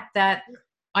fact that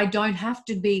I don't have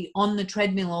to be on the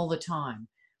treadmill all the time.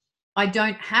 I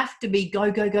don't have to be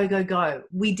go, go, go, go, go.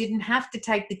 We didn't have to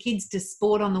take the kids to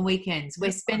sport on the weekends.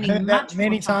 We're spending much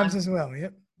many more time. times as well.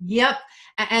 Yep.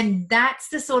 And that's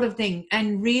the sort of thing.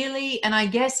 And really, and I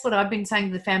guess what I've been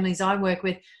saying to the families I work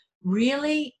with,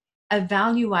 really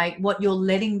evaluate what you're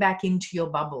letting back into your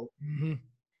bubble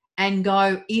and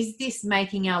go, is this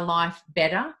making our life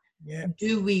better? Yeah.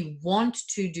 Do we want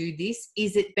to do this?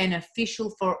 Is it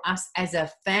beneficial for us as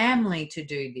a family to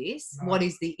do this? Right. What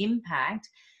is the impact?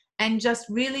 And just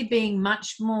really being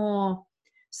much more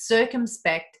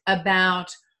circumspect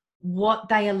about what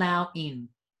they allow in.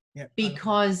 Yeah.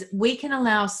 Because we can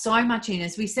allow so much in.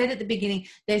 As we said at the beginning,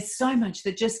 there's so much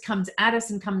that just comes at us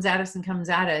and comes at us and comes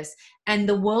at us. And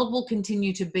the world will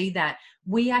continue to be that.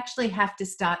 We actually have to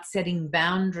start setting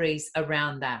boundaries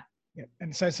around that. Yeah.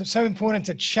 And so it's so important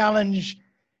to challenge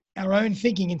our own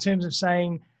thinking in terms of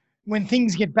saying, when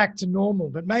things get back to normal,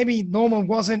 but maybe normal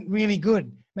wasn't really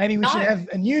good. Maybe we should have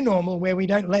a new normal where we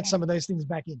don't let some of those things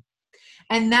back in.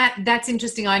 And that's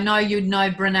interesting. I know you'd know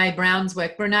Brene Brown's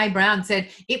work. Brene Brown said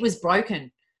it was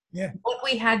broken. Yeah. What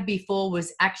we had before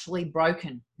was actually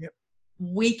broken. Yep.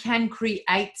 We can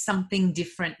create something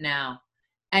different now,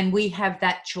 and we have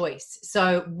that choice.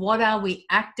 So what are we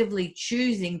actively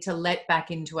choosing to let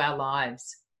back into our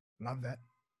lives? Love that.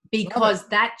 Because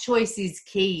that choice is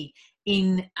key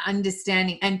in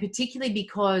understanding, and particularly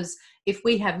because if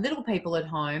we have little people at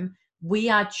home, we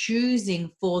are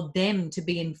choosing for them to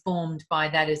be informed by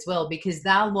that as well, because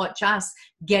they'll watch us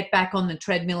get back on the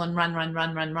treadmill and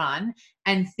run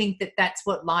and think that that's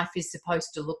what life is supposed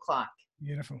to look like.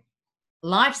 Beautiful.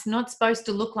 Life's not supposed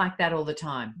to look like that all the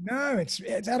time. No,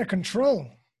 it's out of control.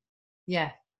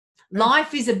 Yeah.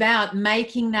 Life is about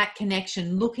making that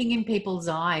connection, looking in people's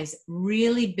eyes,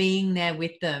 really being there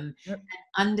with them, and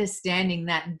understanding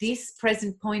that this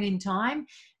present point in time,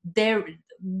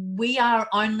 we are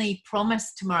only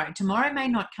promised tomorrow. Tomorrow may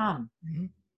not come.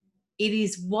 It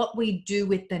is what we do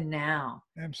with the now.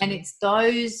 Absolutely. And it's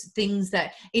those things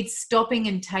that it's stopping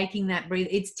and taking that breathe.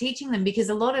 It's teaching them, because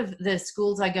a lot of the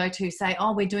schools I go to say,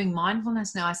 oh, we're doing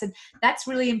mindfulness now. I said, that's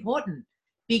really important,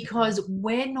 because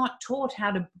we're not taught how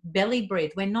to belly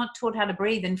breathe. We're not taught how to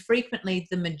breathe. And frequently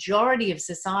the majority of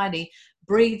society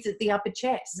breathes at the upper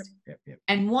chest. Yep.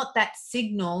 And what that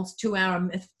signals to our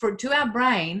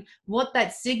brain, what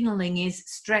that's signaling is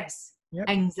stress,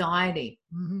 anxiety.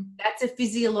 That's a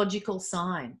physiological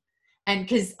sign. And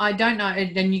because I don't know,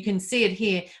 and you can see it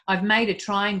here, I've made a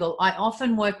triangle. I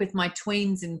often work with my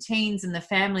tweens and teens and the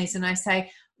families, and I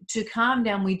say, to calm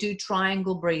down, we do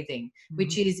triangle breathing,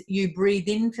 which is you breathe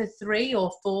in for 3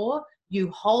 or 4, you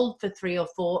hold for 3 or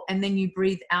 4, and then you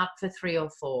breathe out for 3 or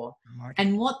 4.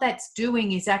 And what that's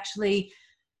doing is actually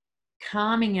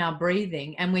calming our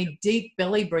breathing, and we deep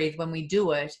belly breathe when we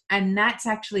do it. And that's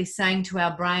actually saying to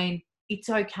our brain, it's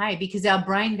okay, because our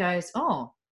brain goes,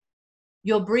 oh,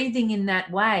 you're breathing in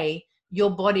that way. Your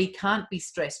body can't be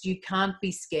stressed. You can't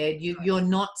be scared. You're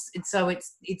not. So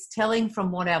it's telling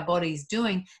from what our body's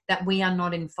doing that we are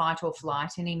not in fight or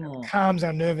flight anymore. It calms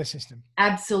our nervous system.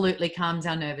 Absolutely calms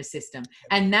our nervous system.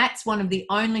 And that's one of the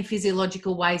only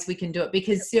physiological ways we can do it,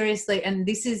 because seriously, and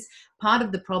this is part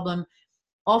of the problem,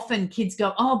 often kids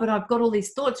go, oh, but I've got all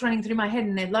these thoughts running through my head,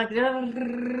 and they're like,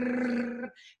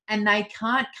 and they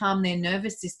can't calm their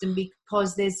nervous system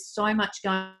because there's so much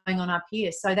going on up here.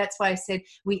 So that's why I said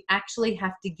we actually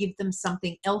have to give them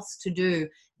something else to do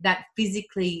that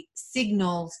physically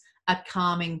signals a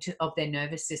calming of their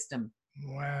nervous system.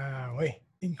 Wow,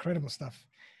 incredible stuff.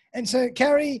 And so,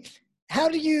 Carrie, how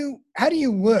do you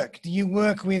work? Do you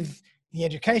work with the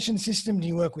education system? Do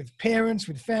you work with parents,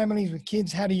 with families, with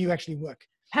kids? How do you actually work?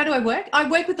 How do I work? I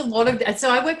work with a lot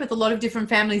of different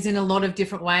families in a lot of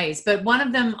different ways. But one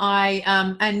of them,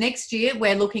 and next year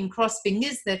we're looking cross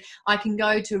fingers that I can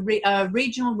go to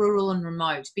regional, rural, and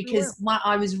remote, because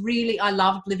I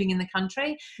loved living in the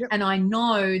country, and I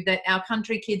know that our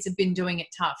country kids have been doing it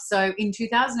tough. So in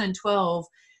 2012,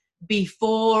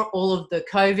 before all of the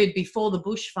COVID, before the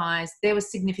bushfires, there were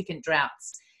significant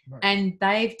droughts. Right. And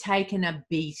they've taken a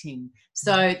beating.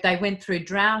 So they went through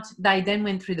drought. They then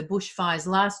went through the bushfires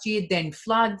last year, then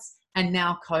floods, and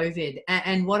now COVID.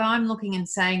 And what I'm looking and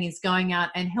saying is going out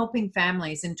and helping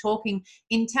families and talking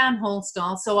in town hall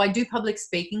style. So I do public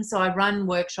speaking. So I run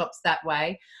workshops that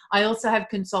way. I also have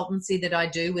consultancy that I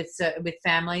do with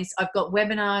families. I've got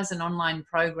webinars and online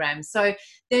programs. So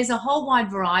there's a whole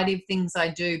wide variety of things I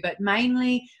do, but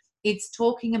mainly it's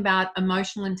talking about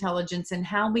emotional intelligence and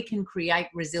how we can create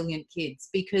resilient kids,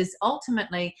 because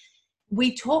ultimately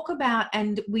we talk about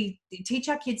and we teach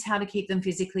our kids how to keep them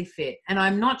physically fit. And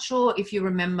I'm not sure if you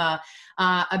remember,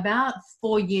 about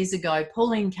 4 years ago,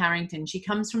 Pauline Carrington, she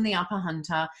comes from the Upper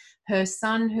Hunter. Her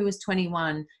son, who was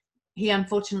 21, he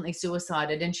unfortunately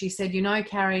suicided. And she said, you know,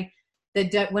 Carrie,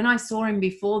 when I saw him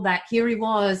before that, here he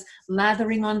was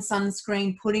lathering on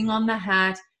sunscreen, putting on the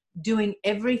hat, doing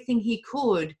everything he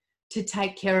could to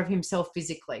take care of himself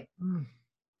physically.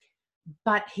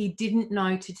 But he didn't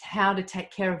know how to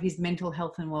take care of his mental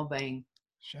health and well-being.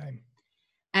 Shame.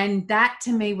 And that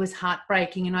to me was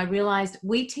heartbreaking. And I realized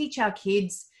we teach our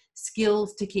kids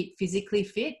skills to keep physically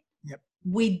fit. Yep.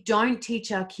 We don't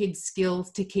teach our kids skills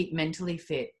to keep mentally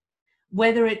fit.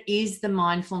 Whether it is the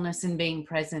mindfulness and being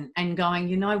present and going,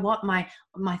 you know what, my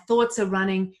thoughts are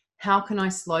running. How can I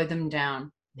slow them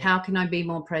down? How can I be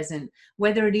more present?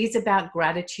 Whether it is about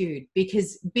gratitude,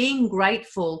 because being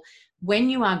grateful, when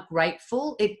you are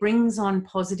grateful, it brings on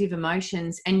positive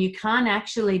emotions, and you can't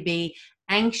actually be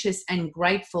anxious and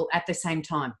grateful at the same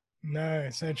time. No,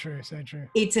 so true, so true.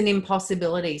 It's an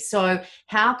impossibility. So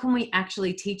how can we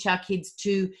actually teach our kids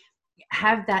to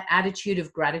have that attitude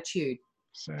of gratitude?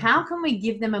 How can we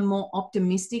give them a more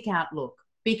optimistic outlook?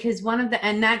 Because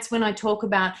and that's when I talk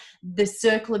about the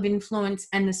circle of influence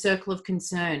and the circle of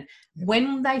concern. Yep.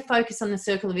 When they focus on the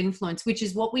circle of influence, which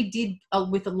is what we did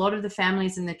with a lot of the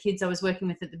families and the kids I was working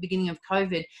with at the beginning of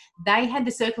COVID, they had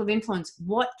the circle of influence.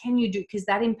 What can you do? Because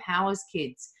that empowers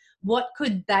kids. What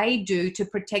could they do to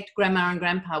protect grandma and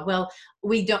grandpa? Well,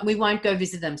 we won't go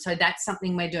visit them. So that's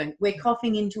something we're doing. We're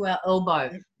coughing into our elbow.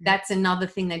 Yep. That's another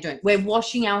thing they're doing. We're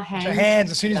washing our hands. Our hands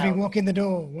as soon as we walk in the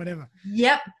door, whatever.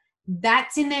 Yep.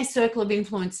 That's in their circle of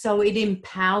influence. So it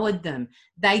empowered them.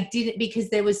 They did it because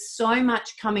there was so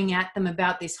much coming at them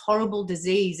about this horrible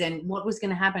disease and what was going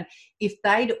to happen. If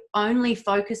they'd only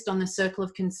focused on the circle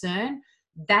of concern,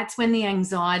 that's when the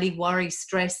anxiety, worry,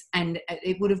 stress, and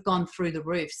it would have gone through the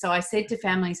roof. So I said to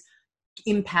families,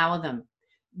 empower them.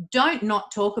 Don't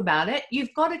not talk about it.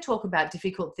 You've got to talk about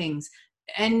difficult things.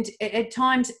 And at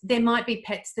times there might be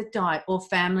pets that die or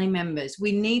family members.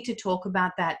 We need to talk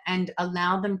about that and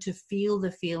allow them to feel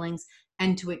the feelings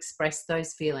and to express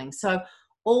those feelings. So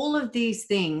all of these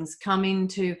things come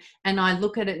into, and I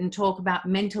look at it and talk about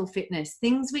mental fitness,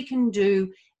 things we can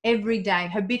do every day,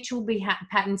 habitual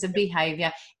patterns of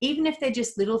behavior, even if they're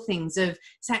just little things of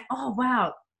saying, oh,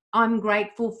 wow, I'm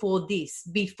grateful for this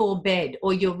before bed.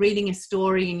 Or you're reading a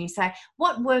story and you say,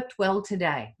 what worked well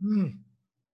today?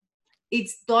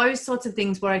 It's those sorts of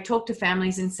things where I talk to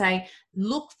families and say,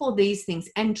 look for these things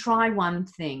and try one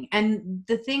thing. And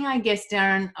the thing, I guess,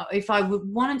 Darren, if I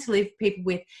wanted to leave people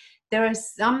with, there are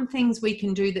some things we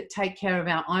can do that take care of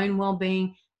our own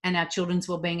well-being and our children's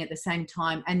well-being at the same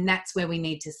time. And that's where we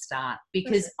need to start,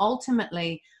 because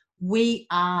ultimately we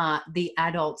are the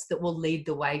adults that will lead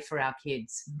the way for our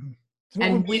kids. Mm-hmm. So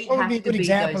and we have to be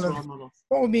those role models.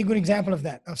 What would be a good example of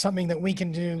that, of something that we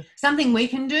can do? Something we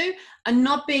can do, and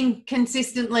not being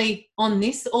consistently on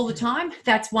this all the time.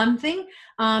 That's one thing.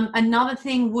 Another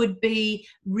thing would be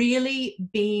really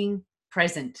being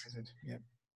present. Yeah.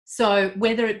 So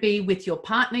whether it be with your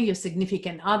partner, your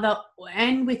significant other,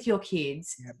 and with your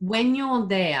kids, when you're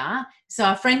there. So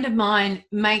a friend of mine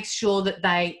makes sure that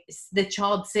the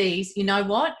child sees, you know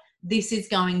what? This is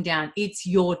going down. It's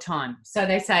your time. So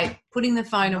they say, putting the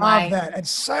phone away. Love that. It's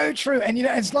so true. And,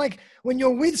 it's like when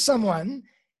you're with someone,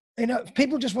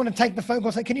 people just want to take the phone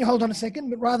call, say, can you hold on a second?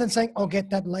 But rather than saying, I'll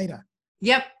get that later.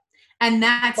 Yep. And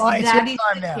that is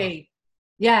the key.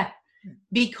 Yeah.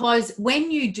 Because when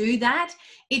you do that,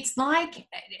 it's like,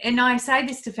 and I say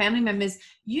this to family members,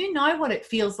 you know what it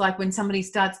feels like when somebody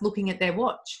starts looking at their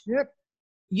watch. Yep.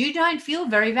 You don't feel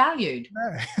very valued.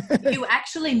 No. You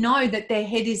actually know that their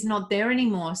head is not there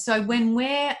anymore. So when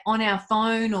we're on our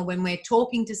phone or when we're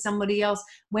talking to somebody else,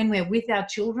 when we're with our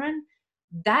children,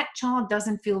 that child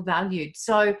doesn't feel valued.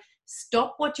 So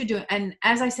stop what you're doing. And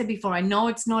as I said before, I know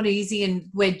it's not easy and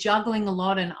we're juggling a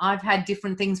lot, and I've had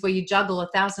different things where you juggle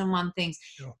 1,001 things.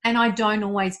 Sure. And I don't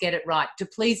always get it right. So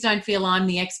please don't feel I'm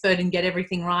the expert and get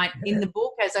everything right. In the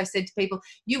book, as I said to people,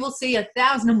 you will see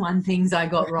 1,001 things I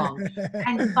got wrong.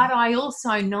 But I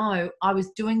also know I was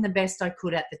doing the best I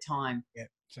could at the time. Yeah,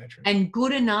 so true. And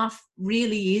good enough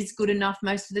really is good enough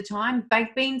most of the time.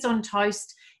 Baked beans on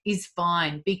toast is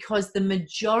fine, because the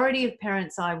majority of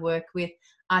parents I work with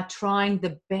are trying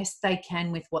the best they can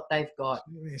with what they've got.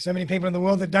 There's so many people in the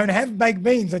world that don't have baked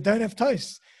beans, that don't have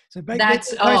toast. So baked That's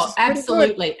beans on toast is pretty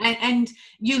absolutely. And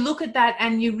you look at that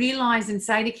and you realize and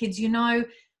say to kids, you know,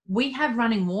 we have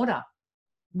running water.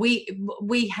 We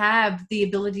have the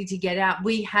ability to get out.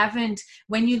 We haven't,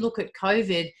 when you look at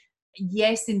COVID,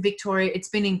 yes, in Victoria, it's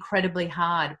been incredibly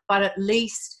hard, but at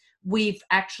least we've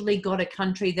actually got a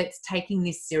country that's taking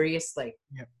this seriously.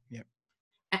 Yep, yep.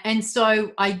 And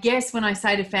so I guess when I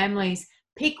say to families,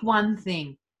 pick one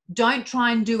thing. Don't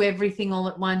try and do everything all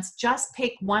at once. Just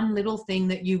pick one little thing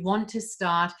that you want to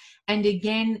start. And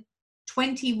again,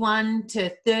 21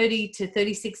 to 30 to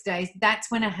 36 days, that's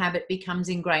when a habit becomes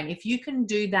ingrained. If you can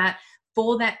do that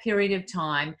for that period of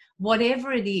time,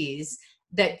 whatever it is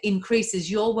that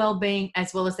increases your well-being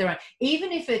as well as their own,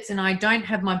 even if it's, and I don't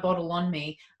have my bottle on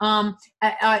me,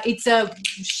 it's a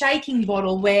shaking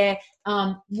bottle where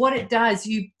what it does,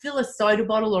 you fill a soda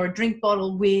bottle or a drink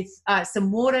bottle with some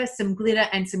water, some glitter,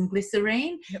 and some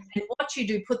glycerine. Yep. And what you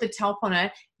do, put the top on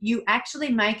it, you actually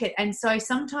make it. And so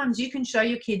sometimes you can show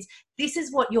your kids, this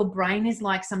is what your brain is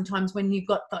like sometimes when you've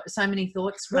got so many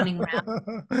thoughts running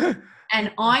around.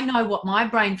 And I know what my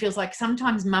brain feels like.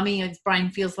 Sometimes mummy's brain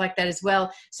feels like that as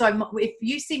well. So if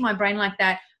you see my brain like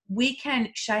that, we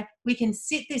can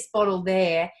sit this bottle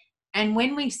there, and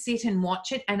when we sit and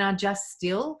watch it and are just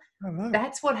still,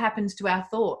 that's what happens to our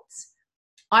thoughts.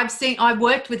 I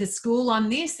worked with a school on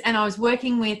this, and I was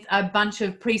working with a bunch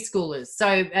of preschoolers,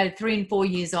 so 3 and 4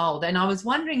 years old, and I was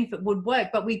wondering if it would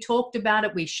work, but we talked about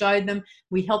it, we showed them,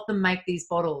 we helped them make these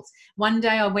bottles. One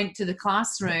day I went to the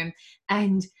classroom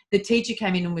and the teacher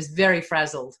came in and was very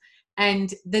frazzled,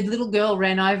 and the little girl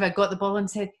ran over, got the bottle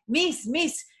and said, Miss,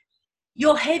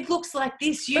 your head looks like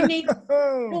this, you need to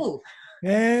pull.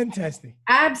 Fantastic.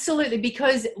 Absolutely,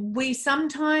 because we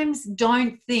sometimes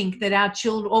don't think that our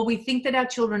children, or we think that our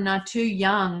children are too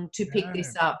young to pick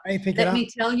this up. Let me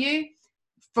tell you,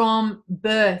 from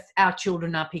birth, our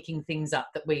children are picking things up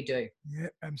that we do. Yeah,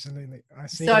 absolutely. I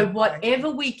see. So whatever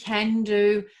we can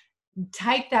do,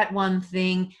 take that one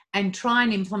thing and try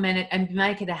and implement it and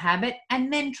make it a habit,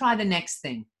 and then try the next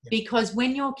thing. Yep. Because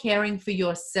when you're caring for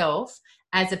yourself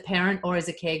as a parent or as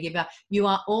a caregiver, you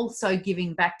are also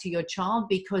giving back to your child,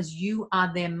 because you are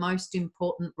their most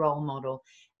important role model.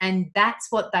 And that's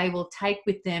what they will take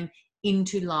with them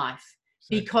into life.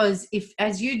 Because if,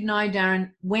 as you know,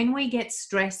 Darren, when we get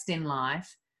stressed in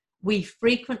life, we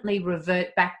frequently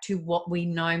revert back to what we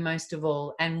know most of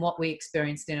all and what we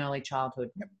experienced in early childhood.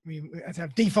 Yep. That's our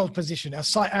default position, our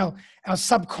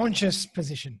subconscious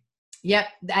position. Yep.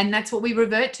 And that's what we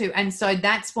revert to. And so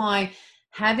that's why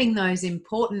having those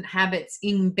important habits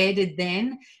embedded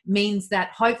then means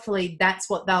that hopefully that's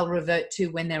what they'll revert to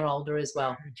when they're older as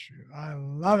well. Very true. I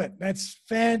love it. That's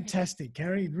fantastic,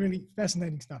 Carrie. Really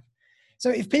fascinating stuff. So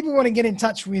if people want to get in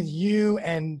touch with you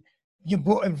and your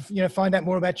book, and find out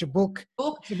more about your book,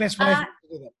 what's the best way to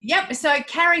do that? Yep. So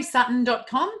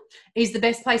carriesutton.com is the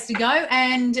best place to go.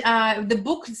 And the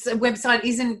book's website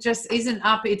isn't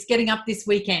up. It's getting up this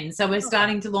weekend. So we're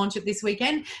starting to launch it this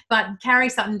weekend. But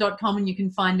carriesutton.com, and you can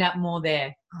find out more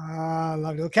there.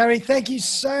 Lovely. Well, Carrie, thank you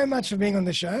so much for being on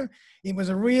the show. It was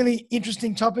a really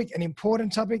interesting topic, an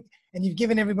important topic, and you've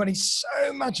given everybody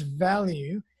so much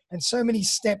value and so many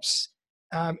steps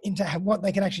into what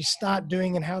they can actually start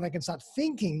doing and how they can start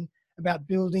thinking about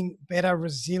building better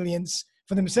resilience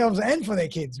for themselves and for their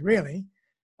kids, really.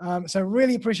 So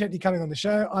really appreciate you coming on the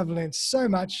show. I've learned so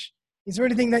much. Is there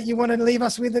anything that you want to leave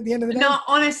us with at the end of the day? No,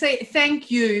 honestly, thank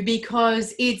you,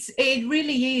 because it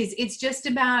really is. It's just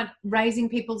about raising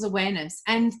people's awareness,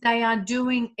 and they are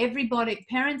doing,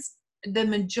 parents, the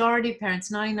majority of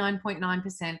parents,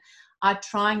 99.9%, are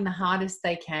trying the hardest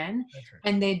they can,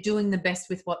 and they're doing the best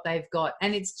with what they've got.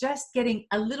 And it's just getting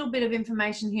a little bit of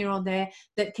information here or there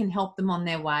that can help them on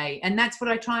their way. And that's what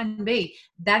I try and be,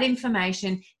 that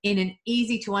information in an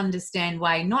easy to understand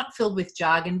way, not filled with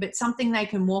jargon, but something they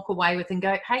can walk away with and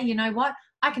go, hey, you know what?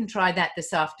 I can try that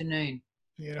this afternoon.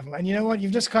 Beautiful. And you know what?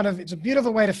 You've just it's a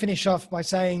beautiful way to finish off by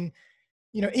saying,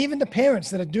 even the parents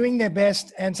that are doing their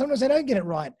best and sometimes they don't get it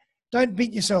right, don't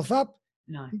beat yourself up.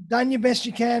 No. You've done your best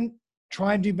you can.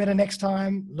 Try and do better next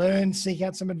time. Learn, seek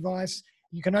out some advice.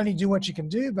 You can only do what you can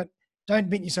do, but don't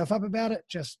beat yourself up about it.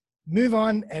 Just move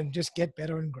on and just get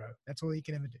better and grow. That's all you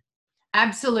can ever do.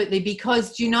 Absolutely.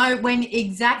 Because when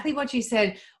exactly what you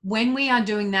said, when we are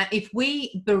doing that, if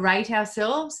we berate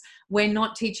ourselves, we're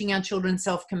not teaching our children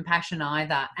self-compassion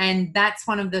either. And that's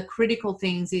one of the critical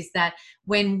things, is that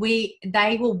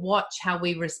they will watch how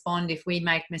we respond if we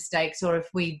make mistakes or if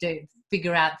we do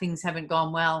figure out things haven't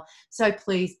gone well. So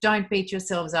please don't beat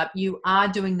yourselves up. You are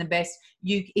doing the best.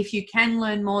 If you can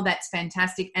learn more, that's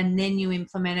fantastic. And then you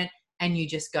implement it and you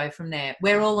just go from there.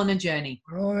 We're all on a journey.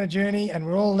 We're all on a journey and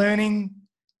we're all learning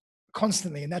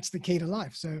constantly. And that's the key to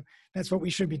life. So that's what we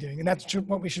should be doing. And that's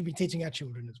what we should be teaching our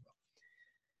children as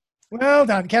well. Well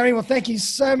done, Carrie. Well, thank you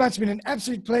so much. It's been an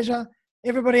absolute pleasure.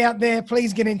 Everybody out there,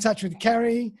 please get in touch with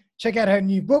Carrie. Check out her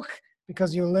new book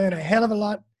because you'll learn a hell of a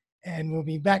lot. And we'll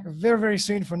be back very, very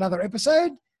soon for another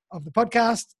episode of the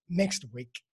podcast next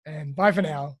week. And bye for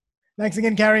now. Thanks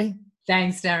again, Carrie.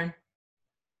 Thanks, Darren.